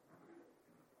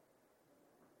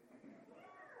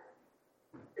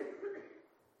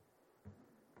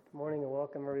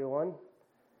Welcome, everyone.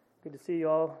 Good to see you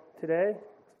all today.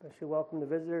 Especially welcome the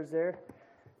visitors there.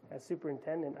 As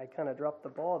superintendent, I kind of dropped the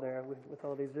ball there with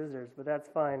all these visitors, but that's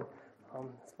fine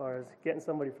as far as getting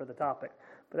somebody for the topic.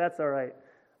 But that's all right.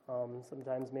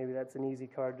 Sometimes maybe that's an easy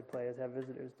card to play, is have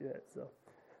visitors do it.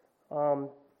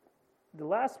 So, the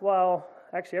last while,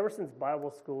 actually ever since Bible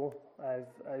school,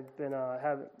 I've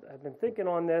been thinking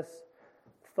on this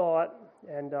thought,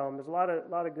 and there's a lot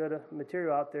of good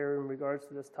material out there in regards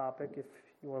to this topic. If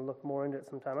you want to look more into it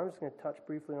sometime, I'm just going to touch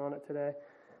briefly on it today.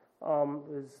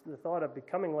 Is the thought of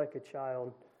becoming like a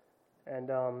child. And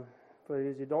for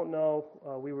those who don't know,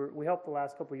 we helped the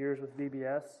last couple of years with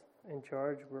VBS in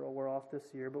charge. We're off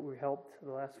this year, but we helped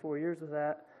the last 4 years with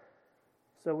that.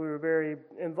 So we were very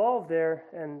involved there,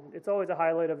 and it's always a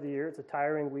highlight of the year. It's a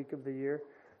tiring week of the year,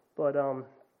 but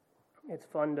it's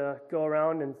fun to go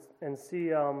around and see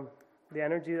the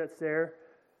energy that's there,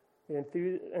 the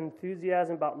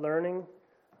enthusiasm about learning,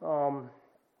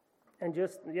 and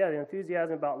just, the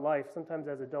enthusiasm about life. Sometimes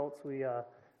as adults,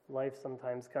 life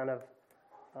sometimes kind of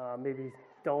maybe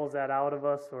dulls that out of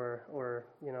us, or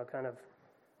kind of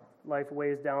life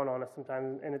weighs down on us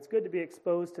sometimes. And it's good to be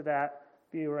exposed to that,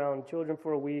 be around children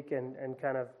for a week, and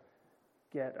kind of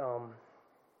get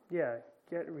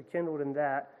rekindled in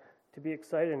that, to be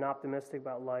excited and optimistic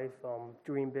about life,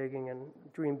 dream big,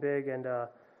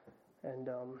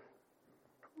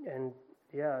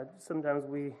 sometimes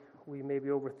we maybe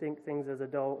overthink things as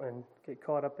adult and get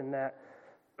caught up in that.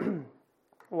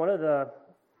 One of the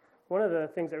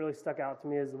things that really stuck out to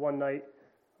me is one night,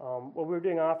 we were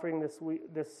doing offering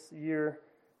this year,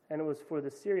 and it was for the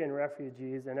Syrian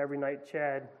refugees. And every night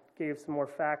Chad gave some more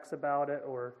facts about it,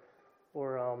 or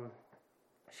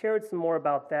shared some more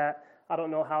about that. I don't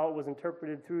know how it was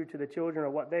interpreted through to the children or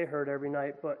what they heard every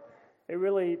night, but it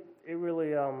really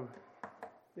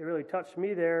touched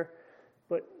me there.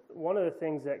 But one of the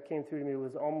things that came through to me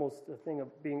was almost a thing of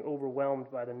being overwhelmed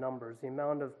by the numbers, the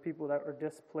amount of people that are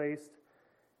displaced,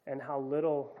 and how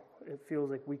little it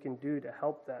feels like we can do to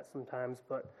help that sometimes.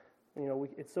 But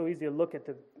it's so easy to look at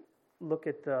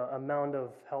the amount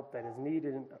of help that is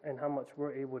needed and how much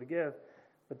we're able to give.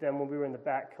 But then when we were in the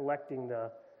back collecting the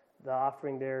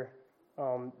offering there,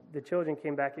 the children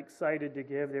came back excited to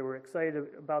give. They were excited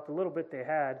about the little bit they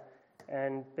had,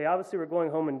 and they obviously were going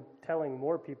home and telling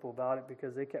more people about it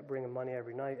because they kept bringing money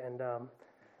every night. And so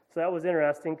that was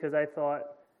interesting, because I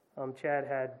thought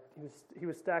Chad he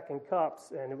was stacking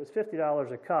cups, and it was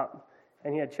 $50 a cup,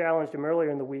 and he had challenged him earlier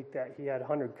in the week that he had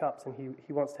 100 cups, and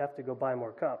he wants to have to go buy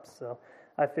more cups. So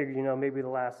I figured, maybe the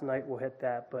last night we'll hit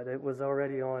that, but it was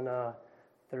already on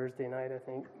Thursday night, I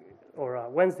think, or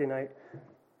Wednesday night,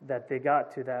 that they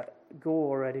got to that goal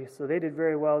already. So they did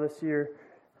very well this year,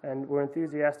 and we're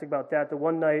enthusiastic about that. The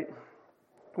one night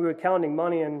we were counting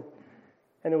money, and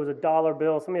there was a $1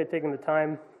 bill. Somebody had taken the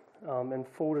time and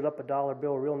folded up a $1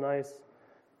 bill real nice,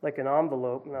 like an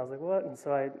envelope. And I was like, what? And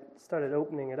so I started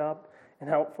opening it up, and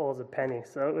out falls a penny.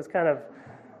 So it was kind of,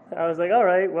 I was like, all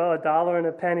right, well, $1 and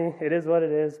a penny, it is what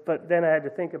it is. But then I had to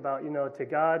think about, to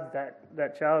God,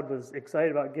 that child was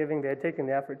excited about giving. They had taken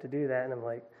the effort to do that, and I'm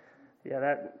like, yeah,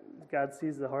 that God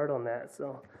sees the heart on that.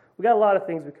 So we got a lot of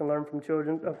things we can learn from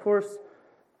children. Of course,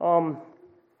 some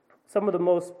of the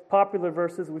most popular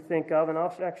verses we think of, and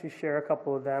I'll actually share a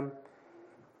couple of them.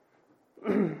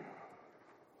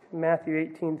 Matthew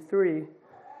 18:3.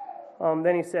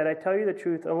 Then he said, I tell you the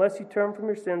truth, unless you turn from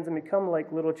your sins and become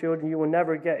like little children, you will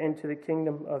never get into the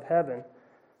kingdom of heaven.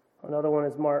 Another one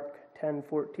is Mark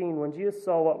 10:14. When Jesus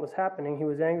saw what was happening, he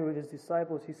was angry with his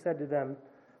disciples. He said to them,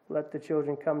 let the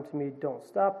children come to me, don't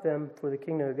stop them, for the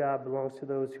kingdom of God belongs to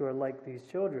those who are like these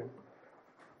children.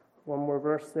 One more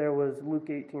verse there was Luke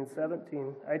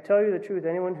 18:17. I tell you the truth,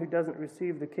 anyone who doesn't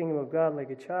receive the kingdom of God like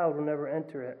a child will never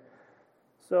enter it.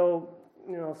 So,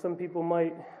 some people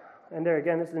might, and there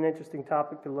again, this is an interesting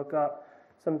topic to look up.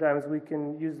 Sometimes we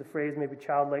can use the phrase maybe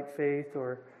childlike faith,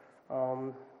 or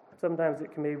sometimes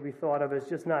it can maybe be thought of as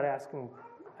just not asking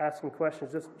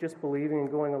questions, just believing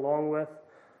and going along with.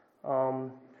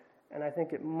 And I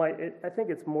think I think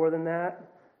it's more than that,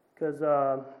 because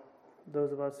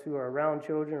those of us who are around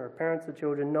children or parents of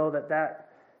children know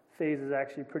that phase is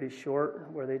actually pretty short,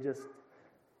 where they just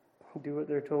do what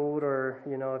they're told, or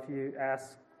if you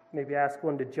ask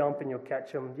one to jump and you'll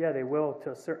catch them, yeah, they will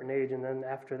to a certain age, and then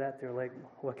after that they're like,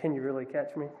 well, can you really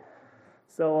catch me?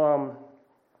 So,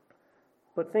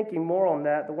 but thinking more on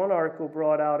that, the one article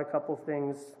brought out a couple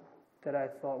things that I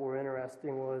thought were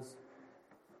interesting. Was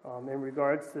in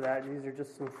regards to that, these are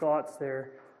just some thoughts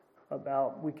there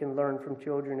about we can learn from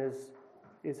children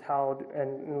is how,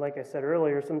 and like I said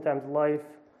earlier, sometimes life,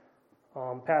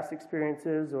 past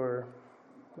experiences, or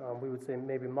We would say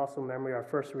maybe muscle memory, our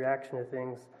first reaction to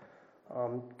things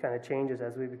kind of changes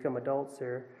as we become adults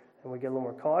here, and we get a little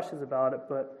more cautious about it.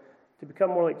 But to become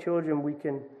more like children, we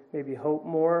can maybe hope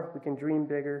more, we can dream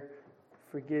bigger,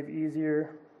 forgive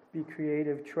easier, be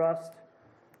creative, trust,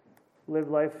 live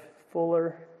life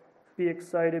fuller, be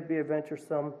excited, be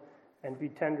adventuresome, and be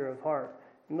tender of heart.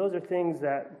 And those are things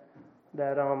that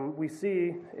we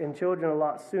see in children a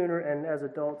lot sooner, and as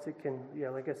adults it can,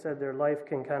 like I said, their life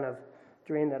can kind of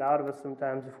drain that out of us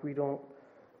sometimes if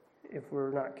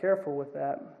we're not careful with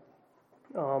that.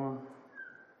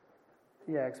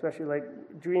 Especially like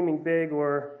dreaming big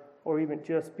or even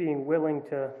just being willing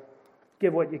to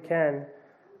give what you can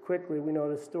quickly. We know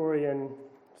the story in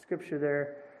Scripture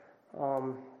there,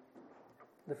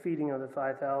 the feeding of the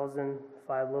 5,000,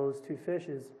 5 loaves, 2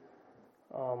 fishes.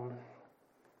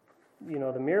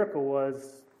 The miracle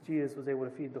was Jesus was able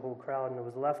to feed the whole crowd and there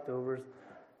was leftovers.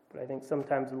 But I think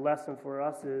sometimes the lesson for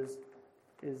us is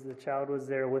the child was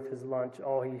there with his lunch,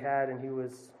 all he had, and he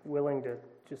was willing to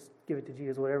just give it to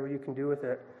Jesus, whatever you can do with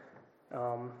it.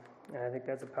 And I think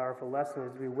that's a powerful lesson,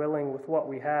 is to be willing with what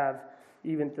we have,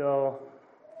 even though,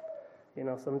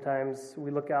 sometimes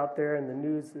we look out there and the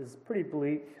news is pretty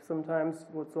bleak. Sometimes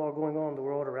what's all going on in the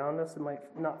world around us, it might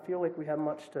not feel like we have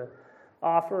much to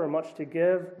offer or much to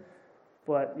give.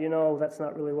 But, that's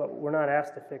not really we're not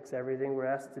asked to fix everything. We're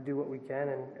asked to do what we can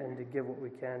and to give what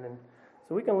we can. And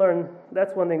so we can learn,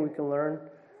 that's one thing we can learn,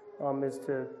 is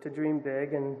to dream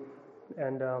big and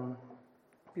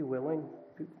be willing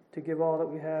to give all that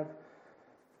we have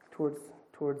towards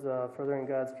furthering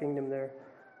God's kingdom there.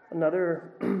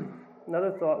 Another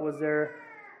thought was there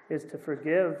is to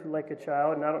forgive like a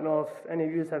child. And I don't know if any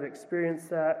of you have experienced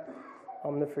that,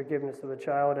 the forgiveness of a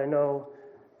child. I know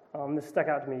this stuck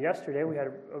out to me yesterday. We had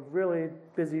a really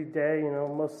busy day.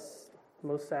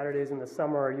 Most Saturdays in the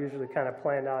summer are usually kind of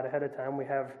planned out ahead of time. We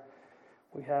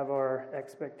have our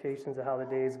expectations of how the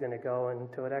day is going to go, and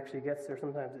until it actually gets there,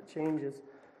 sometimes it changes.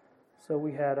 So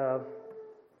we had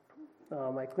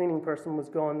my cleaning person was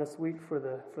gone this week for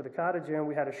the cottage, and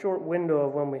we had a short window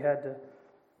of when we had to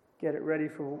get it ready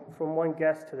from one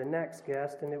guest to the next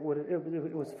guest, and it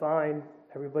was fine.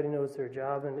 Everybody knows their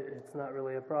job, and it's not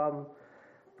really a problem.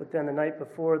 But then the night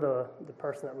before, the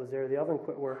person that was there, the oven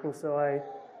quit working, so I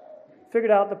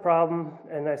figured out the problem,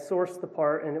 and I sourced the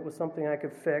part, and it was something I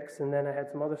could fix, and then I had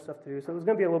some other stuff to do. So it was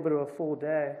going to be a little bit of a full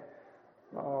day,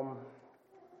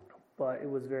 but it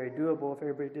was very doable if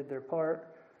everybody did their part.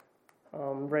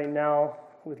 Right now,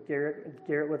 with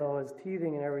Garrett with all his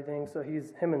teething and everything, so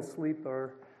him and sleep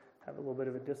have a little bit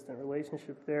of a distant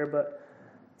relationship there, but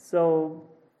so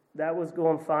that was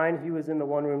going fine. He was in the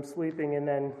one room sleeping, and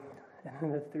then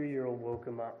the 3-year-old woke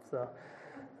him up. So,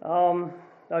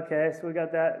 okay, so we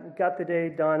got the day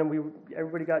done, and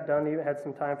everybody got done. They even had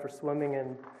some time for swimming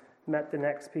and met the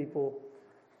next people,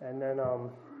 and then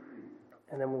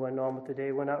we went on with the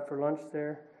day. Went out for lunch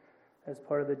there as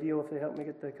part of the deal if they helped me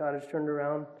get the cottage turned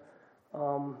around.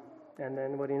 And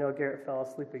then, Garrett fell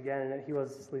asleep again, and he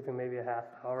was sleeping maybe a half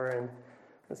hour, and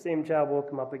the same child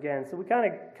woke him up again. So we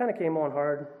kind of came on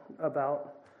hard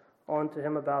onto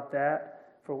him about that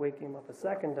for waking him up a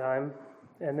second time.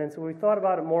 And then so we thought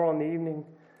about it more on the evening,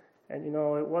 and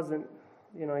it wasn't,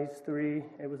 he's 3,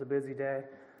 it was a busy day.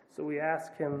 So we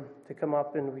asked him to come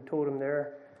up, and we told him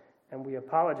there, and we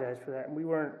apologized for that. And we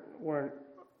weren't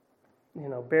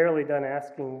barely done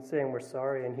saying we're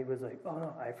sorry, and he was like, "Oh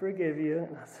no, I forgive you."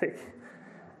 And I was like,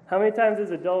 how many times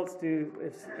as adults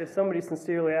if somebody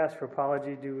sincerely asks for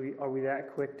apology, are we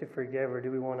that quick to forgive, or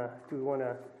do we want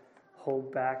to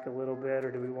hold back a little bit,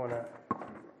 or do we want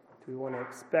to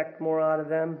expect more out of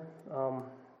them?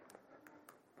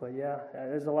 But yeah,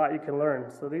 there's a lot you can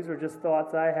learn. So these are just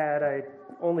thoughts I had. I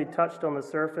only touched on the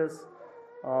surface.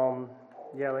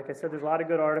 Like I said, there's a lot of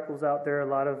good articles out there, a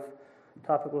lot of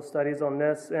topical studies on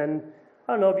this. And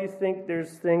I don't know if you think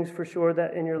there's things for sure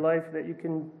that in your life that you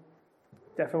can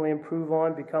definitely improve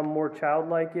on, become more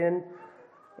childlike in.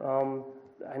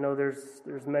 I know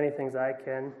there's many things I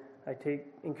can. I take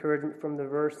encouragement from the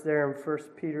verse there in 1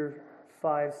 Peter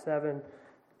 5:7.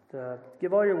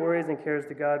 Give all your worries and cares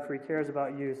to God, for He cares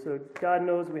about you. So God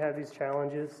knows we have these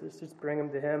challenges. Let's just bring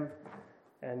them to Him,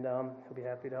 and He'll be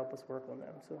happy to help us work on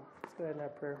them. So let's go ahead and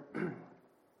have prayer.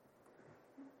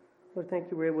 Lord,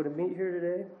 thank you we're able to meet here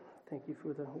today. Thank you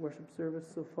for the worship service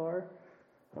so far.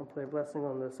 I'll pray a blessing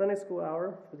on the Sunday school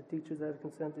hour for the teachers that have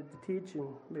consented to teach, and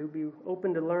may we be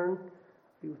open to learn.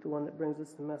 Be with the one that brings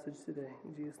us the message today.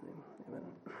 In Jesus' name, amen.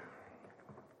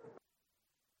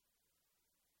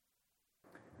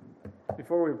 Before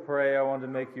Before we pray, I wanted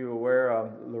to make you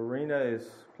aware, Lorena is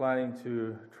planning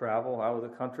to travel out of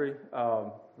the country.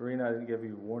 Lorena, I didn't give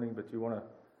you a warning, but do you want to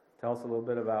tell us a little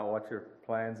bit about what your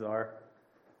plans are?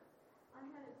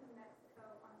 I'm headed to Mexico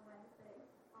on Wednesday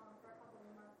for a couple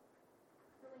of months,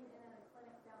 filling in at a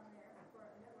clinic down there for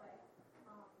a midwife.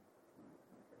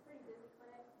 It's a pretty busy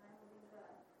clinic, and I will be the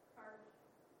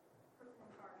person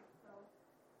in charge. So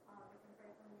we can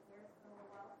pray for me here. It's been a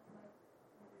little while since I've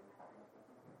been doing that kind of thing.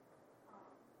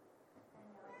 And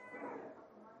like I said, a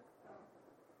couple of months, so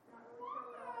not really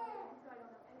sure what I want to do. I don't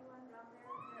know anyone down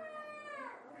there. It'll be a new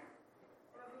culture.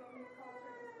 It's working with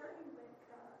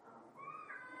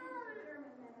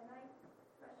German Mennonite,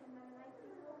 Russian Mennonite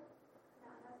people,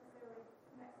 not necessarily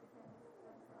Mexicans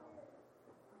themselves.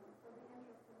 So it'll be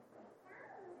interesting to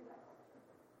see that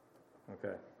culture.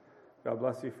 Okay. God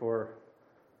bless you for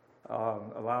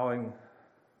allowing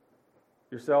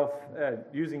yourself,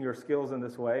 using your skills in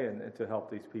this way and to help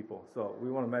these people. So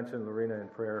we want to mention Lorena in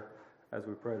prayer as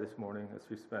we pray this morning, as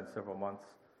we spent several months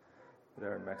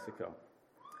there in Mexico.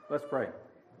 Let's pray.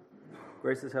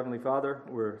 Gracious Heavenly Father,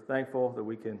 we're thankful that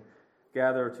we can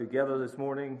gather together this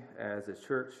morning as a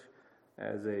church,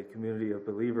 as a community of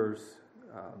believers,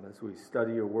 as we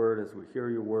study your word, as we hear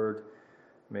your word.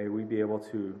 May we be able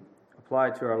to apply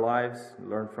it to our lives,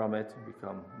 learn from it,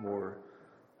 become more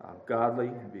godly,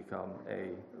 and become a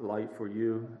light for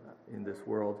you in this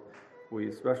world. We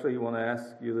especially want to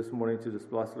ask you this morning to just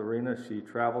bless Lorena. She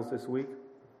travels this week.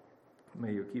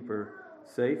 May you keep her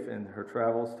safe in her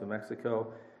travels to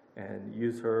Mexico and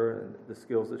use her and the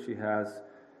skills that she has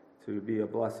to be a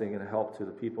blessing and a help to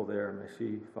the people there. May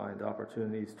she find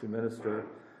opportunities to minister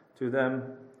to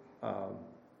them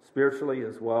spiritually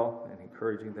as well, and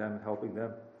encouraging them and helping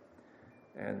them.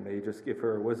 And may you just give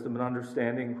her wisdom and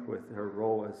understanding with her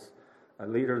role as a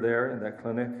leader there in that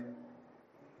clinic.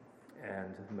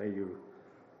 And may you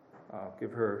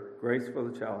give her grace for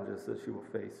the challenges that she will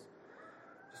face.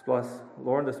 Just bless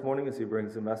Lauren this morning as he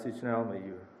brings the message now. May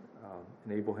you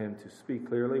enable him to speak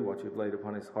clearly what you've laid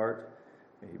upon his heart.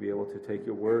 May he be able to take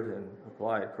your word and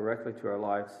apply it correctly to our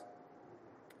lives.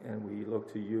 And we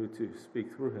look to you to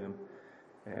speak through him.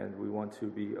 And we want to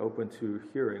be open to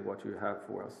hearing what you have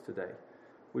for us today.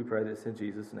 We pray this in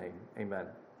Jesus' name. Amen.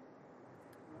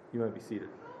 You may be seated.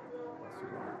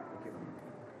 Thank you.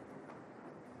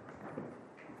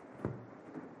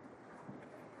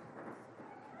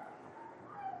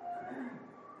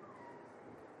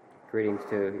 Greetings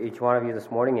to each one of you this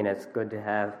morning, and it's good to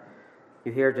have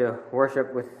you here to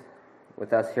worship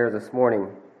with us here this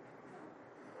morning.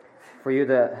 For you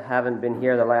that haven't been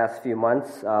here the last few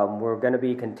months, we're going to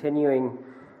be continuing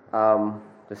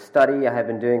the study I have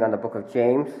been doing on the book of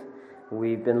James.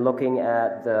 We've been looking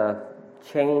at the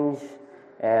change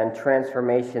and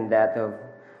transformation that the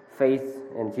faith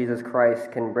in Jesus Christ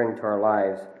can bring to our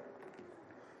lives.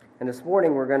 And this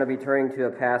morning we're going to be turning to a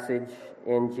passage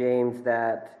in James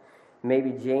that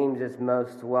maybe James is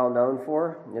most well known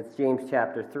for. It's James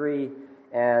chapter 3,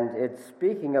 and it's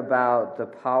speaking about the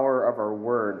power of our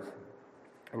words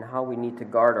and how we need to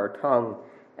guard our tongue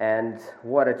and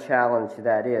what a challenge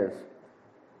that is.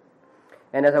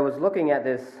 And as I was looking at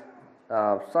this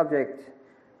subject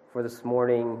for this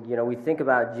morning, we think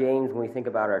about James when we think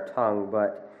about our tongue,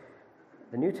 but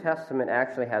the New Testament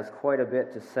actually has quite a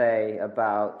bit to say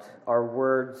about our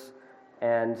words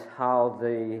and how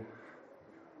the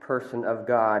person of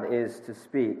God is to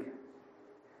speak.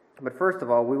 But first of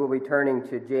all, we will be turning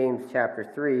to James chapter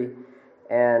 3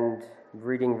 and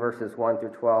reading verses 1 through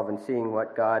 12 and seeing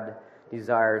what God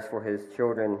desires for his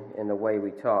children in the way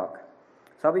we talk.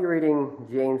 So I'll be reading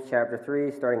James chapter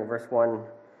 3, starting in verse 1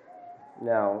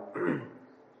 now. It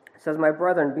says, "My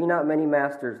brethren, be not many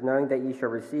masters, knowing that ye shall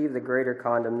receive the greater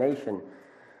condemnation.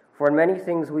 For in many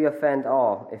things we offend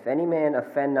all. If any man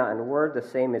offend not in word, the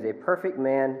same is a perfect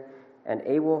man, and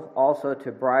able also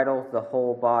to bridle the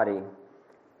whole body.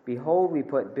 Behold, we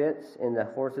put bits in the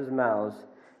horses' mouths,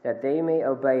 that they may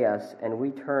obey us, and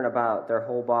we turn about their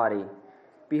whole body.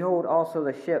 Behold also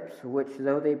the ships, which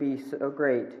though they be so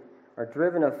great, are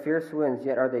driven of fierce winds,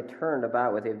 yet are they turned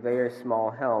about with a very small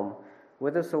helm,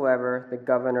 whithersoever the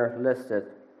governor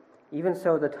listeth. Even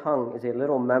so the tongue is a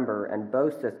little member, and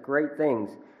boasteth great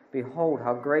things. Behold,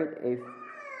 how great a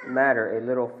matter a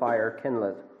little fire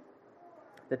kindleth.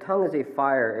 The tongue is a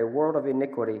fire, a world of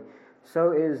iniquity.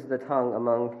 So is the tongue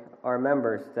among our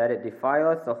members, that it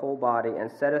defileth the whole body,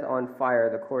 and setteth on fire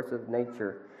the course of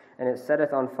nature, and it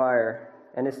setteth on fire,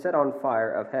 and is set on fire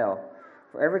of hell.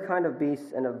 For every kind of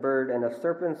beast, and of bird, and of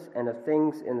serpents, and of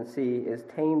things in the sea is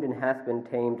tamed, and hath been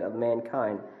tamed of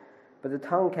mankind. But the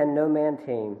tongue can no man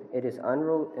tame. It is an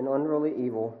unruly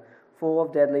evil, full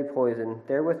of deadly poison.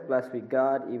 Therewith blessed be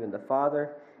God, even the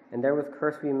Father, and therewith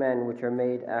cursed be men which are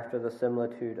made after the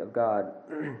similitude of God.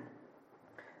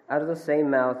 Out of the same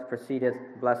mouth proceedeth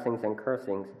blessings and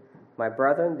cursings. My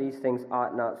brethren, these things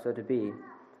ought not so to be.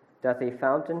 Doth a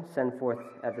fountain send forth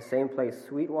at the same place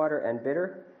sweet water and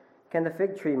bitter? Can the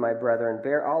fig tree, my brethren,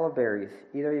 bear olive berries,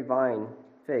 either a vine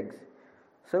figs?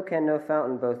 So can no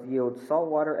fountain both yield salt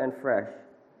water and fresh.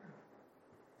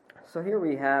 So here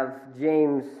we have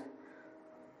James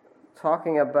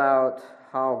talking about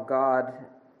how God,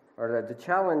 or the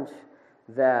challenge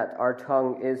that our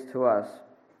tongue is to us.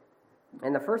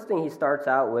 And the first thing he starts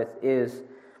out with is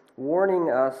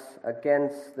warning us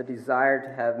against the desire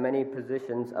to have many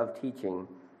positions of teaching.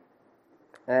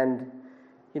 And,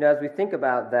 as we think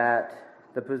about that,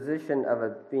 the position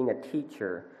of being a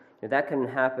teacher, that can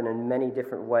happen in many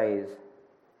different ways.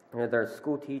 There's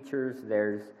school teachers,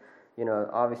 there's,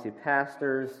 obviously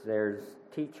pastors, there's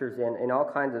teachers in all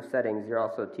kinds of settings. You're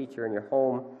also a teacher in your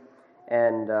home,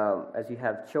 and as you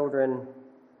have children,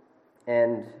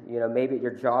 and, maybe at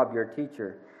your job you're a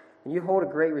teacher. And you hold a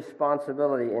great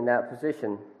responsibility in that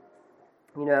position.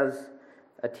 As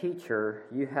a teacher,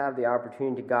 you have the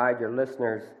opportunity to guide your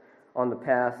listeners on the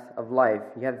path of life.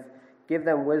 Give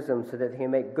them wisdom so that they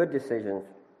can make good decisions.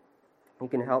 You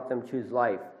can help them choose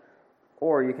life.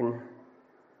 Or you can,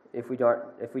 if we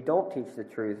don't teach the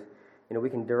truth, we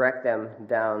can direct them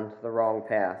down the wrong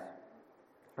path.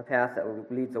 A path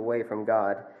that leads away from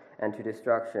God and to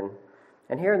destruction.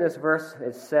 And here in this verse,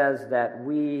 it says that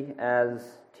we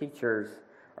as teachers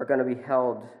are going to be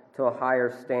held to a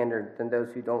higher standard than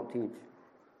those who don't teach.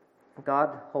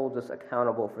 God holds us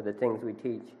accountable for the things we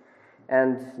teach.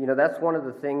 And, that's one of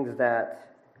the things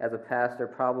that, as a pastor,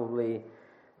 probably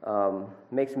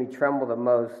makes me tremble the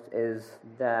most, is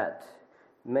that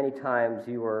many times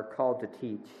you are called to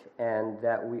teach, and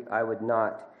that I would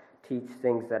not teach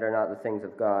things that are not the things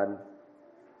of God.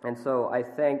 And so I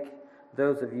thank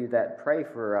those of you that pray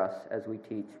for us as we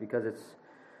teach, because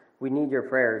we need your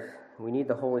prayers. We need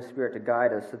the Holy Spirit to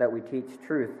guide us so that we teach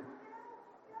truth.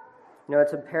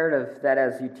 It's imperative that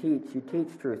as you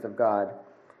teach truth of God.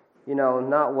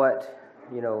 Not what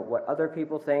other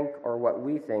people think or what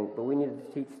we think, but we need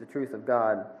to teach the truth of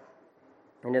God.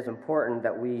 And it's important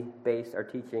that we base our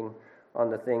teaching on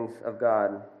the things of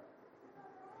God.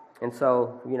 And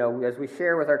so, as we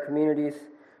share with our communities,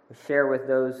 we share with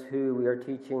those who we are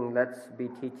teaching, let's be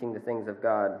teaching the things of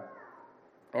God.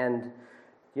 And,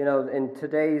 in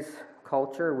today's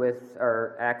culture with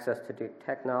our access to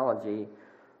technology,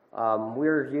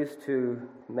 we're used to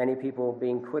many people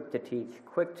being quick to teach,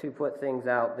 quick to put things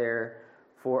out there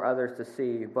for others to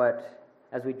see. But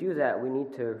as we do that, we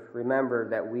need to remember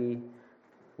that we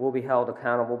will be held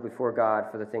accountable before God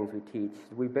for the things we teach.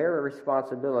 We bear a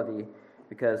responsibility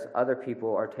because other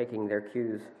people are taking their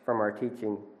cues from our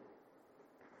teaching.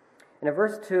 And in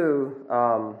verse 2,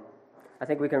 I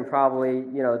think we can probably,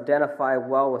 identify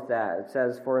well with that. It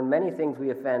says, "For in many things we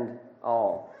offend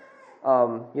all."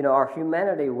 Our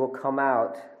humanity will come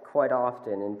out quite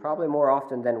often, and probably more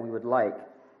often than we would like.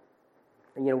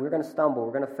 And, we're going to stumble,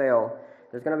 we're going to fail.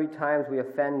 There's going to be times we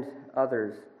offend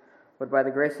others. But by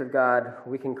the grace of God,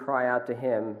 we can cry out to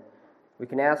Him. We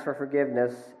can ask for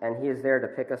forgiveness, and He is there to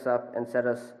pick us up and set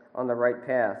us on the right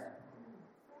path.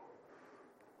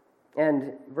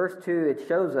 And verse 2, it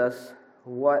shows us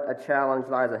what a challenge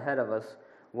lies ahead of us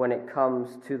when it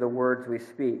comes to the words we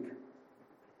speak.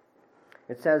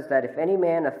 It says that if any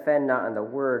man offend not in the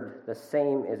word, the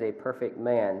same is a perfect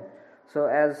man. So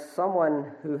as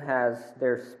someone who has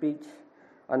their speech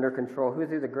under control, who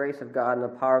through the grace of God and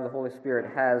the power of the Holy Spirit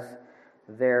has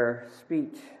their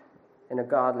speech in a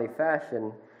godly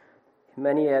fashion,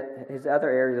 many of his other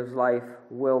areas of life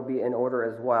will be in order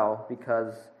as well,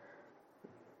 because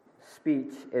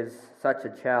speech is such a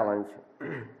challenge.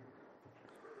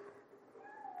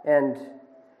 And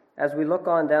as we look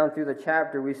on down through the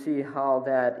chapter, we see how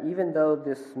that even though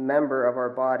this member of our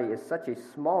body is such a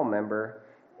small member,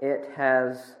 it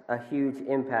has a huge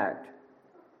impact.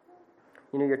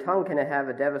 Your tongue can have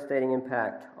a devastating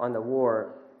impact on the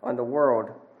world,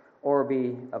 or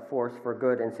be a force for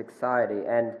good in society.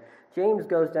 And James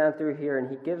goes down through here and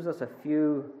he gives us a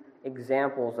few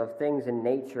examples of things in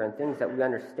nature and things that we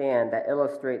understand that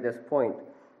illustrate this point.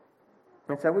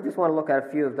 And so we just want to look at a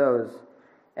few of those.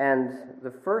 And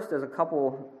the first is a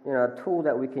tool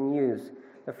that we can use.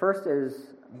 The first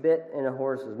is bit in a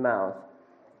horse's mouth.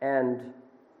 And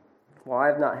while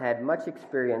I've not had much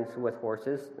experience with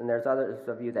horses, and there's others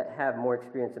of you that have more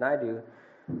experience than I do,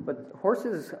 but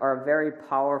horses are very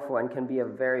powerful and can be a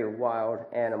very wild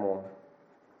animal.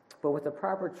 But with the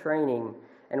proper training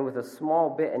and with a small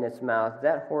bit in its mouth,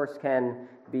 that horse can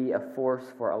be a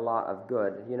force for a lot of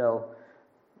good. You know,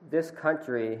 this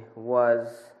country was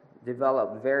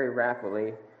developed very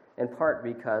rapidly, in part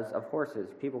because of horses.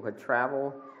 People could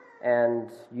travel and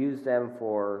use them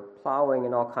for plowing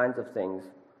and all kinds of things.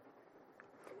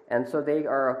 And so they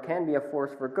can be a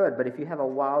force for good, but if you have a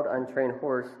wild, untrained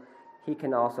horse, he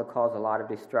can also cause a lot of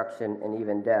destruction and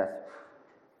even death.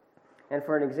 And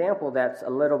for an example that's a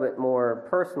little bit more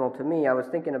personal to me, I was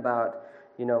thinking about,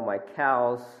 you know, my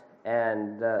cows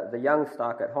and the young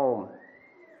stock at home.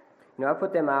 You know, I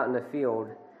put them out in the field,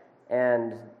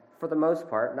 and for the most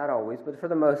part, not always, but for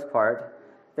the most part,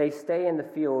 they stay in the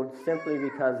field simply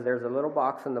because there's a little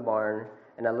box in the barn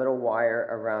and a little wire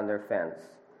around their fence.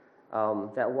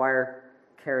 That wire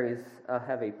carries a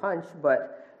heavy punch,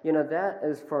 but, you know, that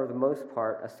is for the most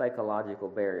part a psychological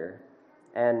barrier.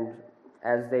 And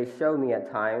as they show me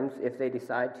at times, if they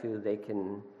decide to, they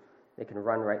can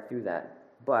run right through that.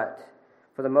 But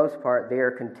for the most part, they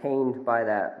are contained by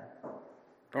that.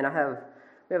 And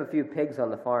we have a few pigs on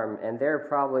the farm, and they're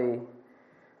probably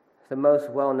the most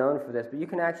well-known for this. But you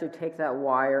can actually take that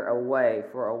wire away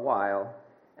for a while,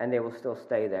 and they will still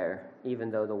stay there,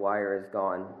 even though the wire is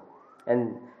gone.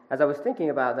 And as I was thinking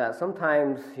about that,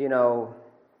 sometimes, you know,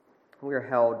 we're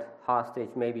held hostage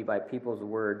maybe by people's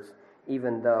words,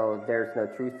 even though there's no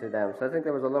truth to them. So I think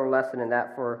there was a little lesson in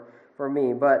that for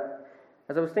me. But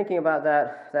as I was thinking about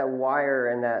that wire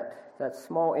and that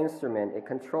small instrument, it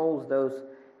controls those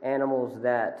animals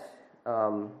that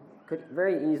could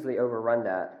very easily overrun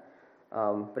that.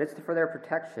 But it's for their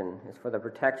protection. It's for the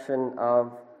protection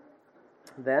of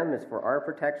them. It's for our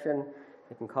protection.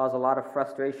 It can cause a lot of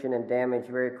frustration and damage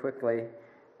very quickly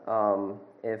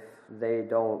if they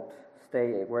don't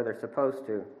stay where they're supposed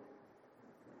to.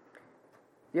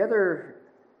 The other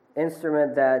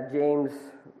instrument that James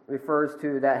refers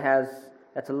to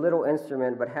that's a little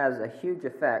instrument but has a huge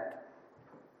effect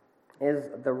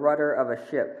is the rudder of a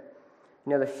ship.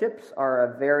 You know, the ships are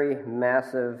a very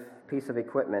massive piece of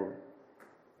equipment.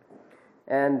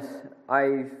 And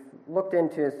I looked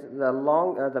into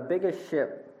the biggest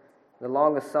ship, the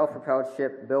longest self-propelled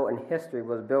ship built in history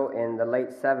was built in the late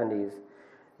 70s.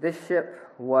 This ship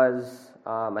was,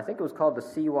 I think it was called the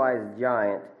Seawise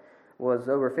Giant, was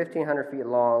over 1,500 feet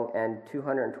long and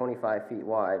 225 feet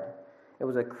wide. It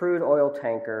was a crude oil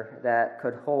tanker that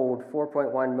could hold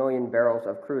 4.1 million barrels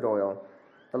of crude oil.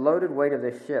 The loaded weight of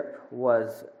this ship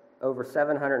was over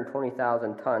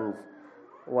 720,000 tons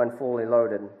when fully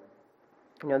loaded.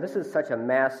 You know, this is such a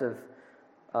massive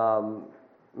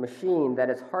machine that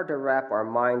it's hard to wrap our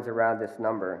minds around this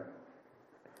number.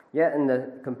 Yet in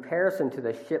the comparison to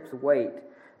the ship's weight,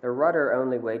 the rudder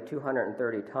only weighed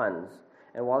 230 tons.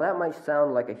 And while that might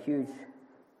sound like a huge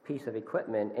piece of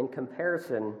equipment, in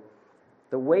comparison,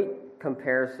 the weight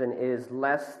comparison is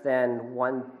less than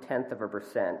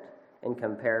 0.1% in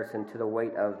comparison to the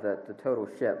weight of the total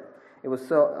ship. It was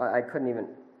so, I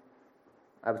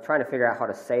was trying to figure out how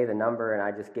to say the number, and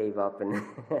I just gave up.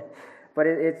 But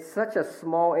it's such a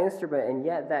small instrument, and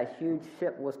yet that huge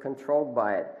ship was controlled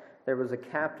by it. There was a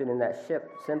captain in that ship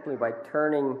simply by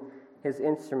turning his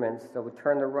instruments that would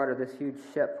turn the rudder. This huge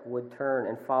ship would turn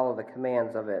and follow the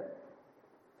commands of it.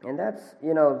 And that's,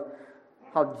 you know,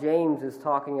 how James is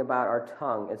talking about our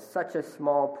tongue. It's such a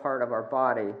small part of our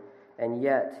body, and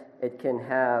yet it can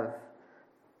have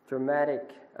dramatic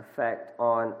effect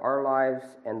on our lives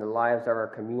and the lives of our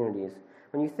communities.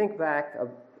 When you think back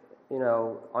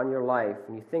on your life,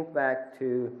 when you think back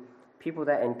to people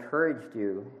that encouraged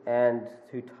you and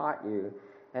who taught you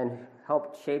and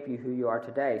helped shape you who you are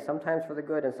today, sometimes for the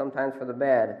good and sometimes for the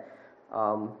bad,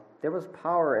 there was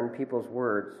power in people's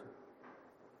words.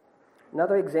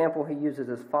 Another example he uses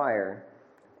is fire.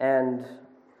 And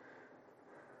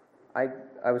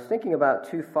I was thinking about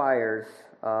two fires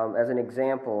as an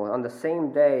example. On the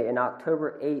same day, in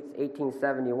October 8th,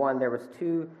 1871, there was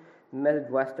two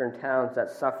Midwestern towns that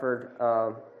suffered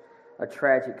a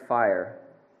tragic fire.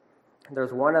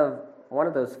 There's one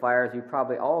of those fires you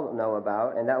probably all know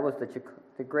about, and that was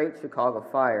the Great Chicago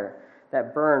Fire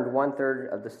that burned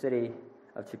 1/3 of the city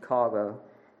of Chicago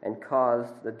and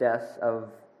caused the deaths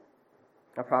of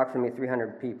approximately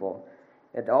 300 people.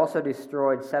 It also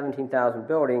destroyed 17,000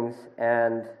 buildings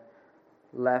and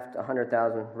left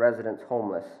 100,000 residents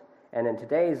homeless. And in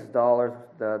today's dollars,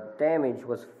 the damage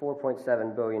was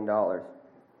 $4.7 billion.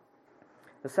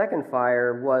 The second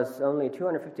fire was only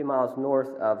 250 miles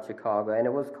north of Chicago, and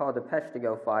it was called the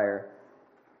Peshtigo Fire.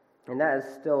 And that is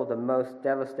still the most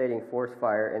devastating forest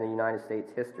fire in the United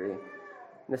States history.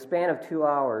 In the span of 2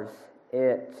 hours,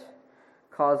 it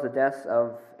caused the deaths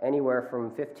of anywhere from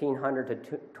 1,500 to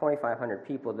 2,500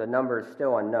 people. The number is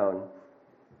still unknown.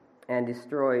 And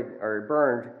destroyed or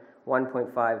burned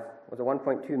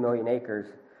 1.2 million acres,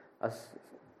 an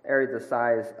area the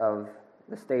size of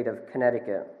the state of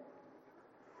Connecticut.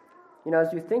 You know,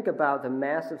 as you think about the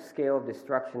massive scale of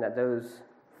destruction that those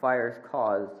fires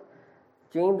caused,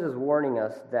 James is warning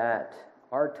us that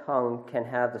our tongue can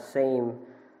have the same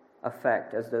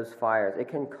effect as those fires. It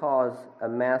can cause a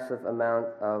massive amount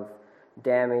of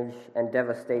damage and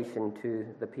devastation to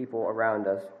the people around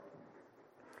us.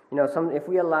 You know, if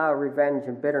we allow revenge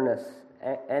and bitterness,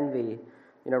 envy,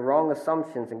 wrong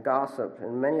assumptions and gossip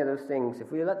and many of those things,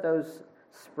 if we let those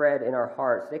spread in our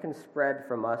hearts, they can spread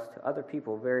from us to other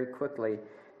people very quickly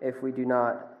if we do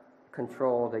not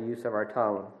control the use of our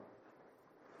tongue.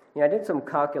 I did some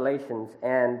calculations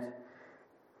and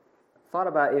thought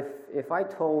about if I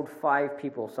told 5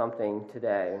 people something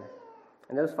today,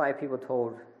 and those 5 people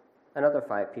told another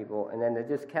 5 people, and then it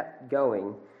just kept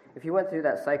going. If you went through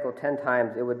that cycle 10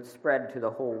 times, it would spread to the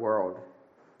whole world.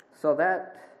 So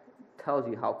that tells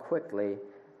you how quickly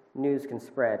news can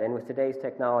spread. And with today's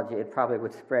technology, it probably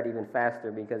would spread even faster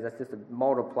because that's just a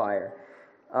multiplier.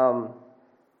 So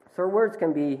our words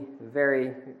can be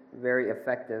very, very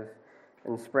effective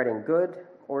in spreading good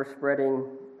or spreading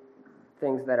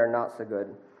things that are not so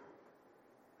good.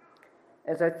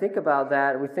 As I think about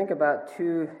that, we think about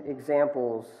 2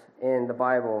 examples in the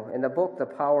Bible. In the book, The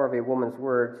Power of a Woman's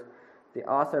Words, the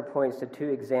author points to 2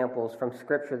 examples from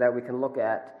Scripture that we can look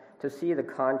at to see the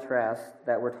contrast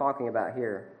that we're talking about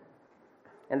here.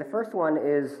 And the first one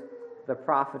is the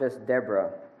prophetess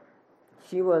Deborah.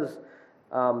 She was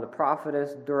the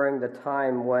prophetess during the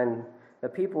time when the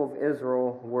people of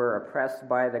Israel were oppressed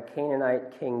by the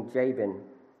Canaanite king Jabin.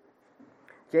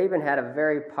 Jabin had a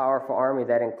very powerful army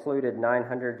that included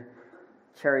 900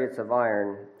 chariots of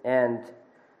iron, and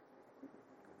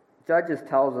Judges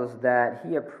tells us that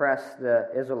he oppressed the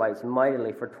Israelites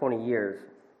mightily for 20 years.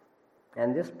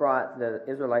 And this brought the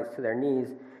Israelites to their knees,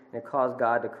 and it caused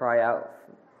God to cry out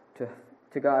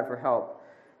to God for help.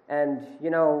 And,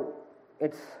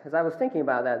 it's as I was thinking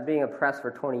about that, being oppressed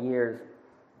for 20 years,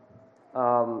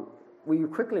 we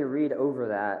quickly read over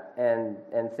that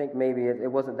and think maybe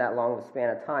it wasn't that long of a span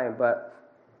of time. But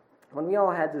when we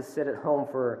all had to sit at home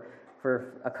for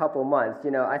a couple months,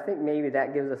 I think maybe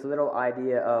that gives us a little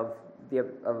idea of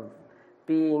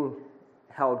being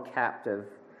held captive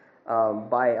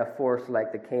by a force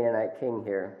like the Canaanite king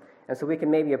here. And so we can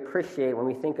maybe appreciate when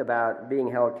we think about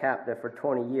being held captive for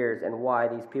 20 years and why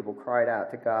these people cried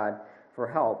out to God for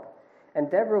help. And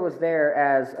Deborah was there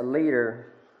as a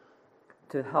leader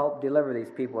to help deliver these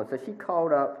people. And so she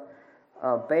called up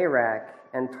Barak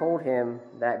and told him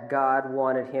that God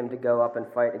wanted him to go up and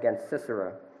fight against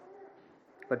Sisera.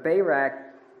 But Barak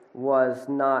was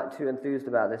not too enthused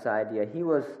about this idea. He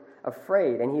was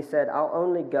afraid, and he said, "I'll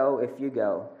only go if you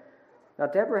go." Now,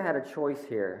 Deborah had a choice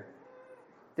here.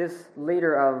 This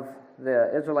leader of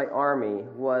the Israelite army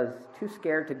was too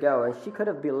scared to go, and she could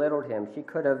have belittled him. She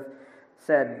could have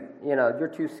said, "You're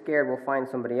too scared, we'll find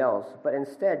somebody else." But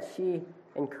instead, she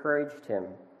encouraged him.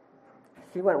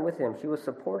 She went with him. She was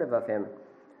supportive of him.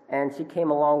 And she came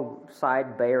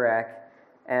alongside Barak,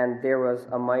 and there was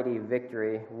a mighty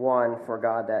victory won for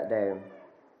God that day.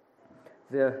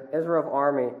 The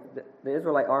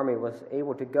Israelite army was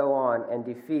able to go on and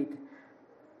defeat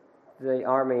the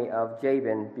army of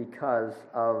Jabin because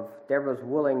of Deborah's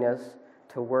willingness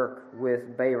to work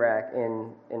with Barak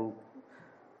in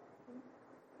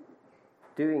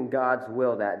doing God's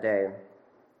will that day.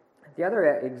 The other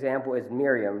example is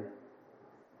Miriam.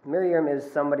 Miriam is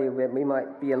somebody that we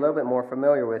might be a little bit more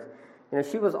familiar with.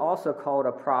 She was also called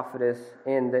a prophetess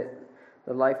in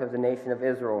the life of the nation of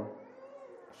Israel.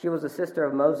 She was the sister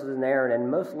of Moses and Aaron, and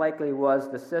most likely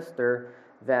was the sister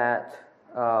that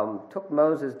took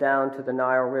Moses down to the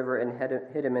Nile River and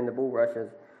hid him in the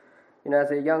bulrushes.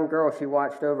 As a young girl, she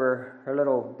watched over her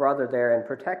little brother there and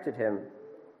protected him.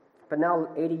 But now,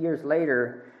 80 years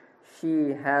later,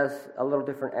 she has a little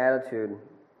different attitude.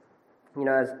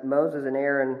 As Moses and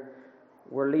Aaron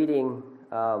were leading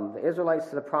the Israelites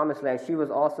to the Promised Land, she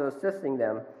was also assisting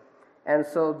them. And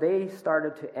so they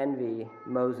started to envy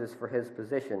Moses for his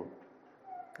position.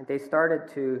 They started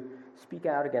to speak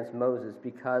out against Moses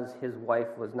because his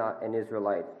wife was not an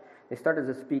Israelite. They started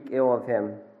to speak ill of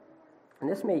him. And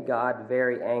this made God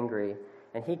very angry.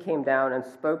 And he came down and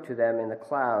spoke to them in the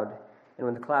cloud. And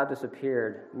when the cloud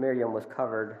disappeared, Miriam was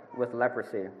covered with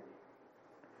leprosy.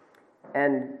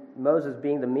 And Moses,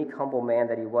 being the meek, humble man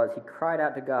that he was, he cried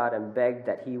out to God and begged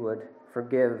that he would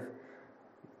forgive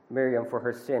Miriam for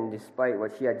her sin despite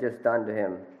what she had just done to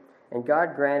him. And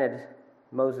God granted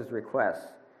Moses' request.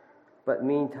 But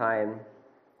meantime,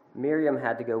 Miriam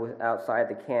had to go outside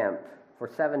the camp for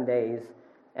 7 days,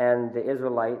 and the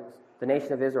Israelites, the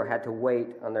nation of Israel, had to wait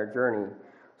on their journey.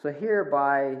 So here,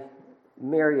 by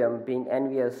Miriam being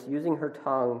envious, using her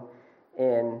tongue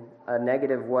in a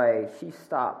negative way, she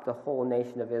stopped the whole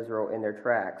nation of Israel in their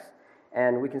tracks.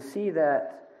 And we can see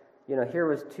that, here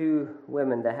was two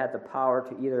women that had the power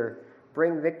to either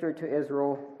bring victory to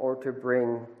Israel or to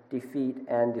bring defeat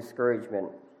and discouragement.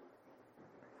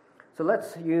 So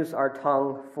let's use our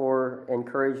tongue for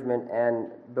encouragement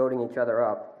and building each other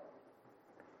up.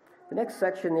 The next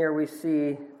section there we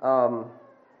see down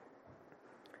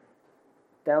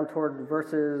toward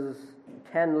verses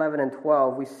 10, 11, and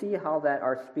 12, we see how that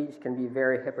our speech can be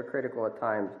very hypocritical at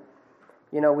times.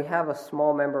 We have a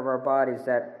small member of our bodies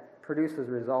that produces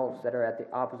results that are at the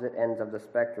opposite ends of the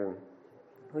spectrum.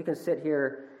 We can sit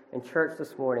here in church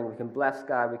this morning, we can bless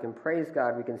God, we can praise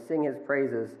God, we can sing His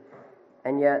praises,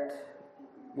 and yet,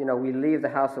 we leave the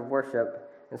house of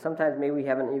worship, and sometimes maybe we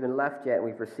haven't even left yet, and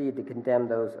we proceed to condemn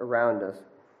those around us.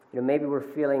 Maybe we're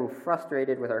feeling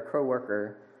frustrated with our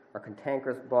coworker, our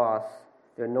cantankerous boss,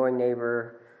 the annoying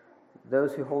neighbor,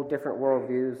 those who hold different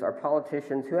worldviews, our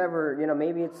politicians, whoever,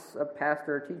 maybe it's a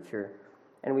pastor or teacher,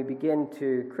 and we begin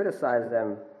to criticize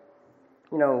them.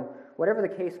 Whatever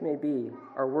the case may be,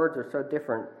 our words are so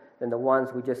different than the ones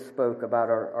we just spoke about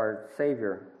our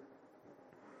Savior.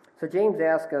 So James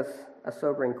asks us a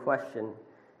sobering question.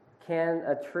 Can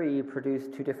a tree produce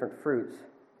two different fruits?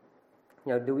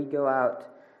 Do we go out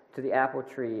to the apple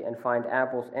tree and find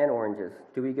apples and oranges?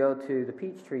 Do we go to the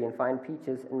peach tree and find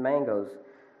peaches and mangoes?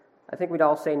 I think we'd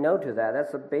all say no to that.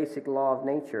 That's a basic law of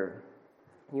nature.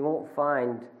 You won't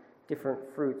find different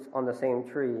fruits on the same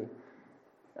tree.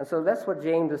 And so that's what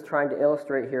James is trying to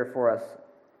illustrate here for us.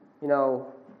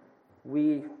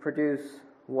 We produce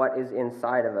what is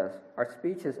inside of us. Our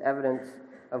speech is evidence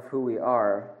of who we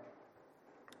are.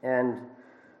 And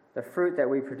the fruit that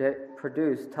we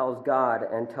produce tells God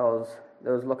and tells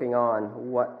those looking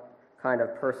on what kind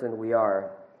of person we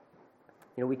are.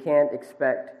 We can't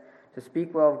expect to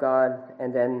speak well of God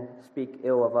and then speak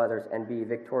ill of others and be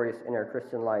victorious in our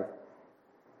Christian life.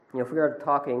 If we are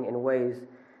talking in ways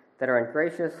that are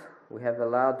ungracious, we have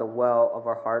allowed the well of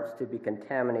our hearts to be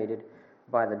contaminated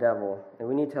by the devil. And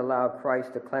we need to allow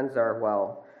Christ to cleanse our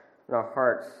well and our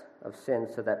hearts of sin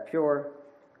so that pure,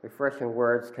 refreshing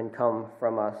words can come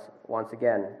from us once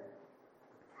again.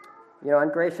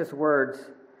 Ungracious words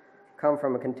come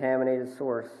from a contaminated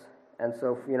source. And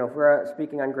so, if we're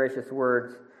speaking ungracious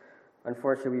words,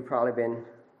 unfortunately, we've probably been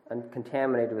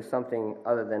contaminated with something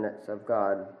other than it's of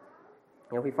God.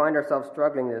 If we find ourselves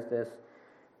struggling with this,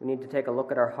 we need to take a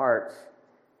look at our hearts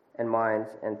and minds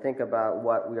and think about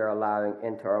what we are allowing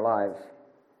into our lives.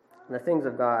 And the things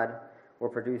of God will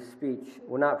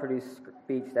not produce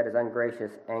speech that is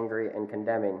ungracious, angry, and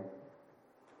condemning.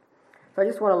 So I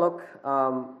just want to look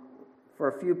for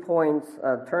a few points,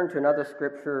 turn to another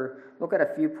scripture, look at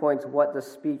a few points what the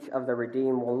speech of the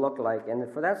redeemed will look like.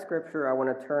 And for that scripture, I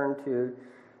want to turn to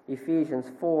Ephesians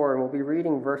 4, and we'll be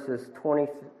reading verses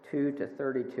 22 to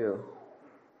 32.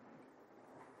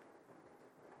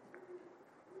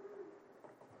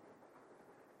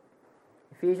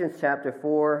 Ephesians chapter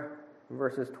 4,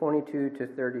 verses 22 to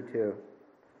 32.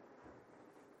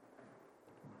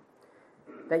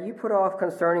 That you put off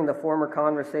concerning the former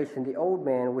conversation the old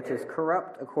man which is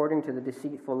corrupt according to the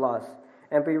deceitful lust,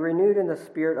 and be renewed in the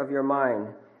spirit of your mind,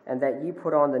 and that ye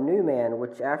put on the new man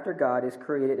which after God is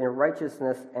created in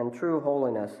righteousness and true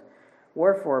holiness.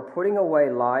 Wherefore, putting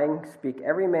away lying, speak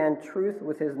every man truth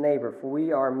with his neighbor, for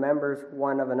we are members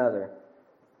one of another.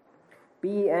 Be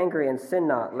ye angry and sin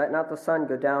not. Let not the sun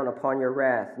go down upon your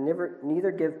wrath.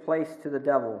 Neither give place to the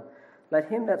devil. Let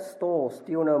him that stole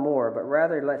steal no more, but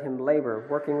rather let him labor,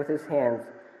 working with his hands,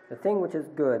 the thing which is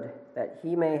good, that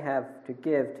he may have to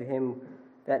give to him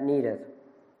that needeth.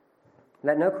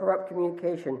 Let no corrupt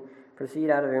communication proceed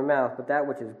out of your mouth, but that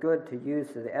which is good to use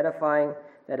to the edifying,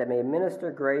 that it may minister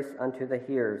grace unto the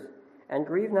hearers. And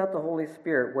grieve not the Holy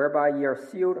Spirit, whereby ye are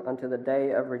sealed unto the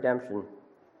day of redemption.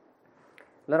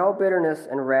 Let all bitterness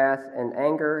and wrath and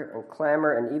anger and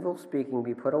clamor and evil speaking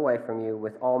be put away from you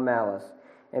with all malice.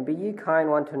 And be ye kind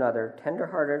one to another,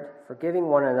 tender-hearted, forgiving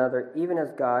one another, even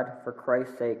as God, for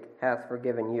Christ's sake, hath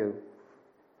forgiven you.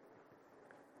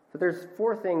 So there's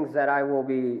 4 things that I will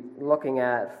be looking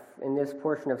at in this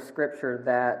portion of Scripture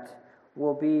that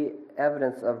will be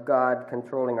evidence of God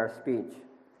controlling our speech.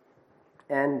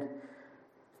 And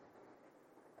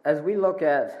as we look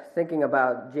at thinking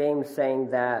about James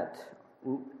saying that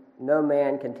no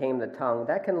man can tame the tongue,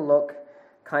 that can look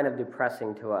kind of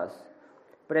depressing to us.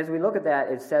 But as we look at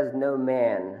that, it says no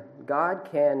man. God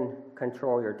can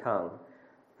control your tongue.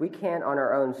 We can't on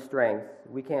our own strength.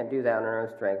 We can't do that on our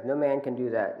own strength. No man can do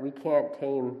that. We can't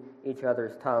tame each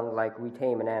other's tongue like we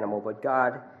tame an animal, but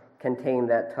God can tame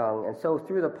that tongue. And so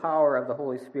through the power of the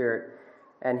Holy Spirit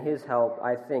and His help,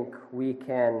 I think we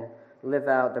can live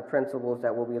out the principles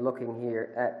that we'll be looking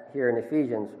here in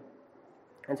Ephesians.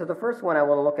 And so the first one I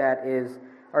want to look at is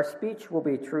our speech will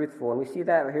be truthful. And we see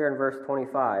that here in verse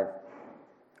 25.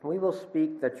 We will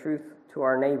speak the truth to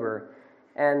our neighbor.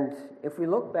 And if we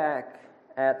look back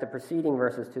at the preceding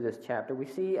verses to this chapter, we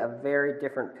see a very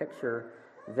different picture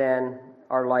than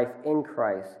our life in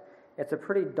Christ. It's a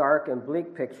pretty dark and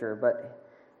bleak picture, but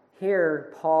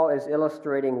here Paul is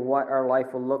illustrating what our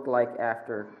life will look like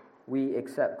after we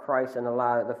accept Christ and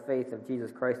allow the faith of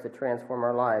Jesus Christ to transform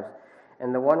our lives.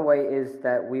 And the one way is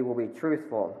that we will be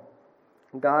truthful.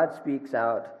 God speaks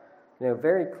out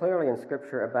very clearly in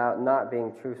Scripture about not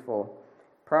being truthful.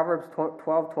 Proverbs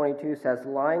 12:22 says,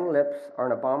 "Lying lips are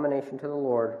an abomination to the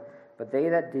Lord, but they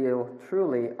that deal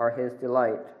truly are His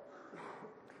delight."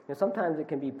 Sometimes it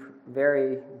can be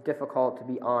very difficult to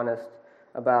be honest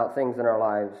about things in our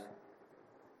lives.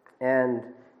 And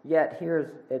yet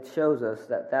it shows us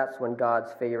that that's when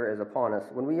God's favor is upon us.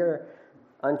 When we are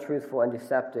untruthful and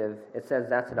deceptive, it says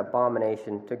that's an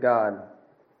abomination to God.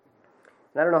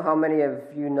 And I don't know how many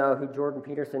of you know who Jordan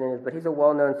Peterson is, but he's a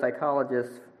well-known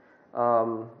psychologist. I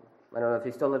don't know if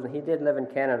he still lives. He did live in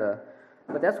Canada.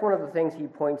 But that's one of the things he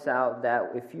points out,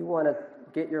 that if you want to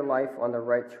get your life on the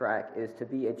right track is to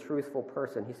be a truthful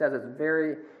person. He says it's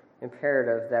very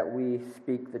imperative that we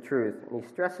speak the truth. And he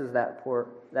stresses that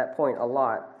point a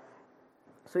lot.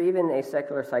 So even a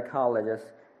secular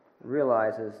psychologist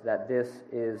realizes that this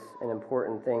is an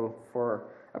important thing for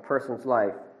a person's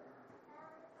life.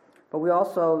 But we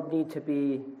also need to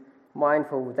be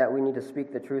mindful that we need to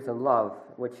speak the truth in love,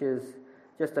 which is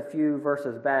just a few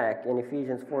verses back in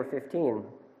Ephesians 4:15.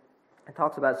 It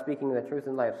talks about speaking the truth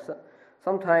in life.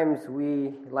 Sometimes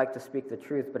we like to speak the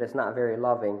truth, but it's not very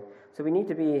loving. So we need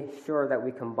to be sure that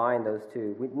we combine those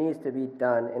two. It needs to be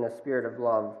done in a spirit of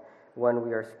love when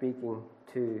we are speaking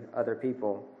to other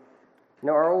people.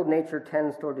 Our old nature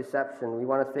tends toward deception. We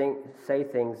want to say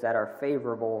things that are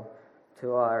favorable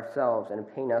to ourselves and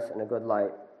paint us in a good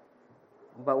light.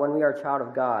 But when we are a child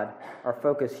of God, our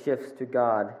focus shifts to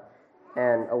God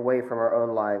and away from our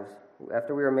own lives.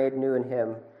 After we are made new in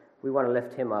Him, we want to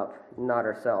lift Him up, not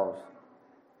ourselves.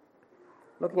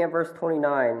 Looking at verse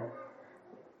 29,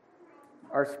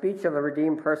 our speech of a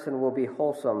redeemed person will be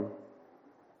wholesome.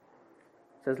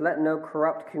 It says, "Let no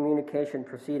corrupt communication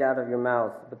proceed out of your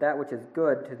mouth, but that which is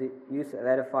good to the use of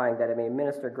edifying, that it may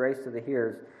minister grace to the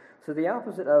hearers." So the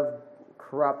opposite of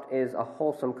corrupt is a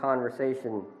wholesome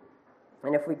conversation.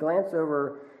 And if we glance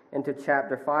over into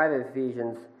chapter 5 of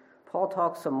Ephesians, Paul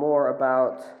talks some more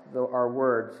about our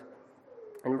words.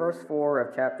 In verse 4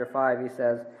 of chapter 5, he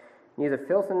says, neither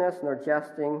filthiness,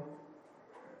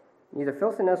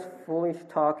 foolish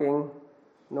talking,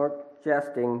 nor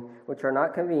jesting, which are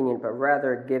not convenient, but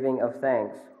rather giving of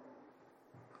thanks.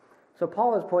 So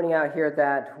Paul is pointing out here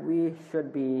that we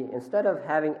should be, instead of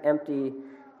having empty,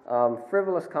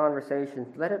 frivolous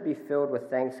conversations, let it be filled with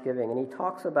thanksgiving. And he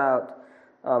talks about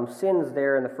sins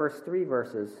there in the first 3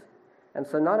 verses. And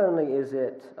so not only is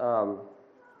it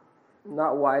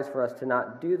not wise for us to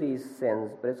not do these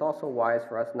sins, but it's also wise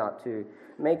for us not to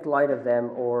make light of them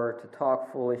or to talk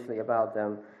foolishly about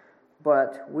them.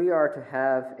 But we are to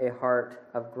have a heart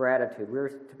of gratitude. We're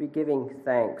to be giving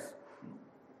thanks.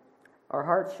 Our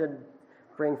hearts should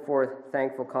bring forth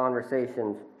thankful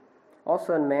conversations.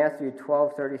 Also in Matthew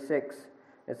 12:36,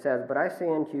 it says, "But I say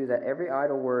unto you that every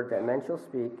idle word that men shall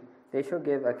speak, they shall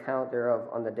give account thereof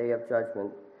on the day of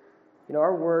judgment."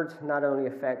 Our words not only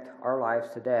affect our lives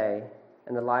today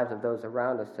and the lives of those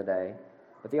around us today,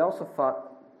 but they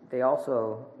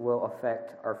also will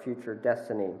affect our future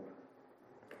destiny.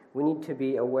 We need to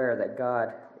be aware that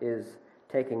God is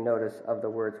taking notice of the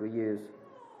words we use.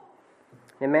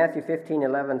 In Matthew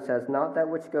 15:11 says, "Not that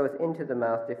which goeth into the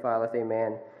mouth defileth a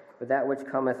man, but that which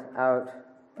cometh out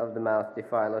of the mouth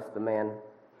defileth the man."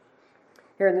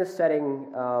 Here in this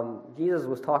setting, Jesus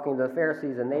was talking to the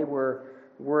Pharisees, and they were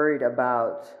worried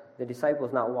about the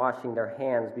disciples not washing their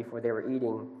hands before they were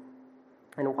eating.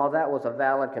 And while that was a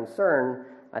valid concern,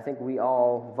 I think we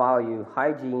all value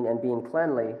hygiene and being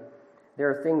cleanly. There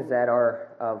are things that are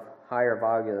of higher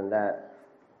value than that.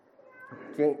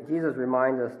 Jesus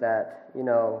reminds us that,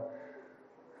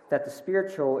 that the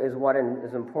spiritual is what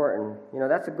is important.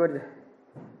 That's a good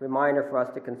reminder for us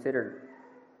to consider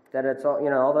that it's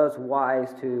although it's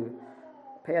wise to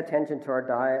pay attention to our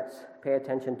diets, pay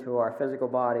attention to our physical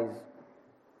bodies,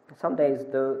 Some days,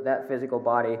 though, that physical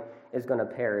body is going to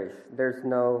perish. There's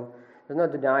no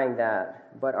denying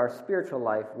that, but our spiritual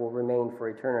life will remain for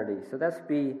eternity. So let's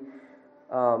be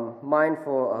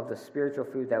mindful of the spiritual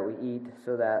food that we eat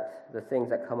so that the things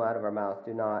that come out of our mouth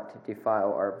do not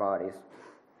defile our bodies.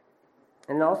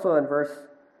 And also in verse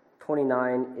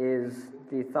 29 is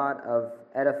the thought of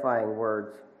edifying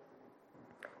words.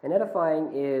 And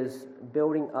edifying is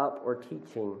building up or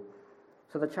teaching.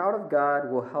 So the child of God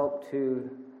will help to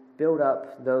build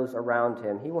up those around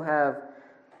him. He will have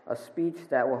a speech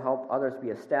that will help others be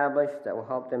established, that will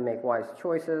help them make wise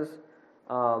choices,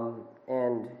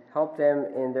 and help them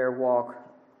in their walk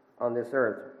on this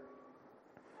earth.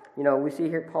 You know, we see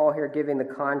here Paul here giving the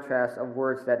contrast of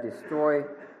words that destroy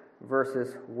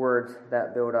versus words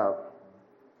that build up.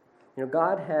 You know,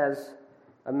 God has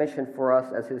a mission for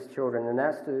us as his children, and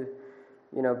that's to,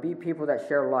 be people that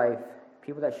share life,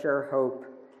 people that share hope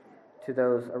to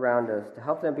those around us, to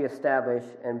help them be established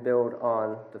and build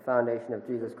on the foundation of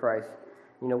Jesus Christ.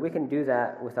 You know, we can do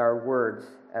that with our words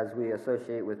as we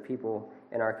associate with people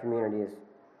in our communities.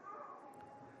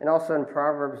 And also in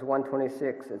Proverbs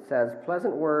 1:26, it says,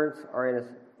 "Pleasant words are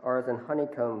as in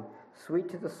honeycomb, sweet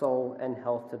to the soul and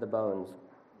health to the bones."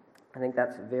 I think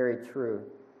that's very true.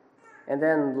 And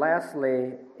then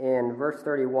lastly, in verse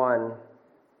 31,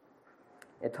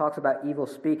 it talks about evil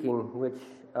speaking, which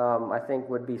I think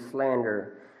would be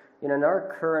slander. You know, in our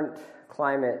current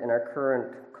climate, in our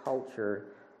current culture,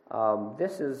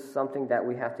 this is something that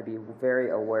we have to be very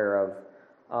aware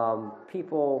of.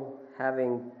 People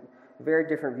having very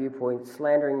different viewpoints,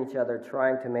 slandering each other,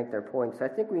 trying to make their points. I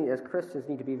think we as Christians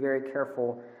need to be very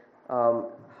careful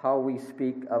how we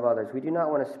speak of others. We do not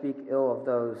want to speak ill of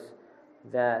those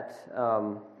that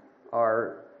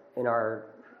are in our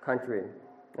country,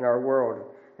 in our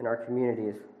world, in our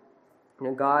communities. You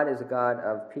know, God is a God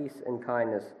of peace and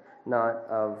kindness, not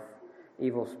of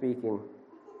evil speaking.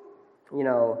 You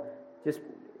know, just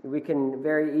we can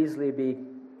very easily be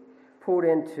pulled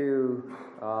into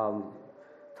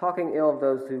talking ill of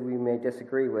those who we may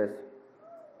disagree with.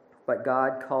 But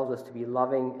God calls us to be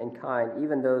loving and kind,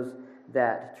 even those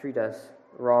that treat us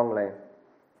wrongly.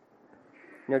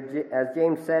 You know, as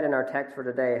James said in our text for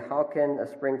today, how can a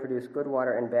spring produce good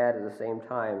water and bad at the same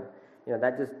time? You know,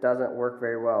 that just doesn't work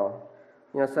very well.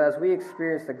 You know, so as we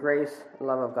experience the grace and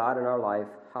love of God in our life,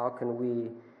 how can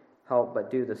we help but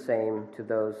do the same to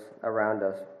those around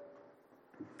us?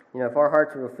 You know, if our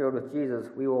hearts are filled with Jesus,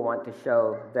 we will want to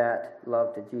show that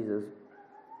love to Jesus.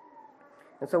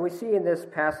 And so we see in this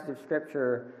passage of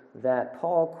Scripture that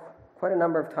Paul quite a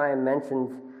number of times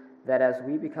mentions that as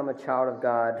we become a child of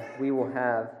God, we will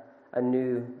have a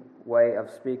new way of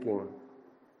speaking.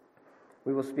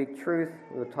 We will speak truth,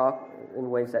 we will talk in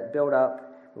ways that build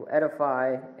up, we will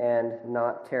edify, and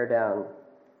not tear down.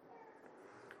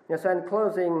 You know, so in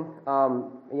closing,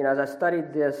 as I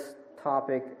studied this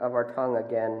topic of our tongue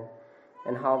again,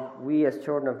 and how we as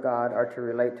children of God are to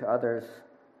relate to others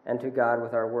and to God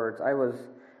with our words, I was,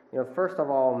 first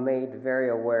of all, made very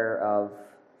aware of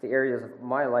the areas of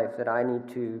my life that I need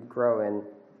to grow in,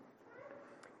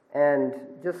 and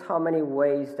just how many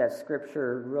ways that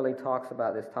Scripture really talks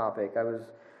about this topic. I was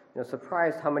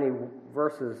surprised how many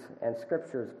verses and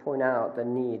Scriptures point out the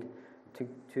need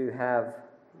to have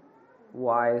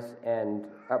wise and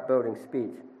upbuilding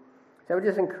speech. So I would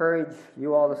just encourage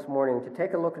you all this morning to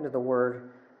take a look into the Word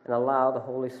and allow the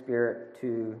Holy Spirit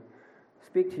to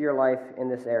speak to your life in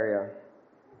this area.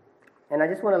 And I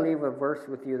just want to leave a verse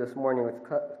with you this morning, which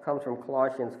comes from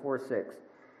Colossians 4:6.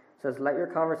 It says, "Let your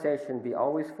conversation be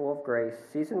always full of grace,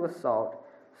 seasoned with salt,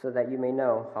 so that you may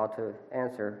know how to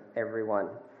answer everyone."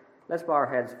 Let's bow our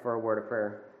heads for a word of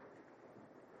prayer.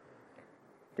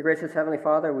 Dear gracious Heavenly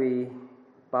Father, we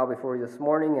bow before you this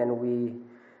morning, and we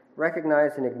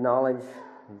recognize and acknowledge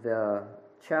the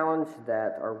challenge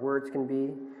that our words can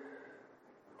be.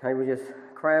 And we just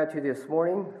cry out to you this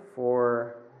morning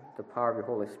for the power of your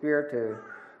Holy Spirit to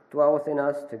dwell within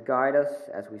us, to guide us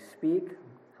as we speak.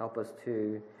 Help us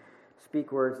to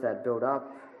speak words that build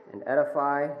up and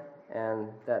edify, and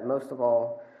that most of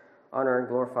all, honor and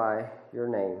glorify your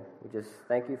name. We just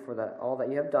thank you for all that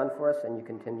you have done for us and you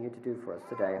continue to do for us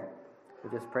today. We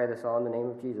just pray this all in the name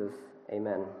of Jesus.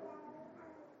 Amen.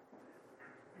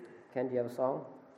 Ken, do you have a song?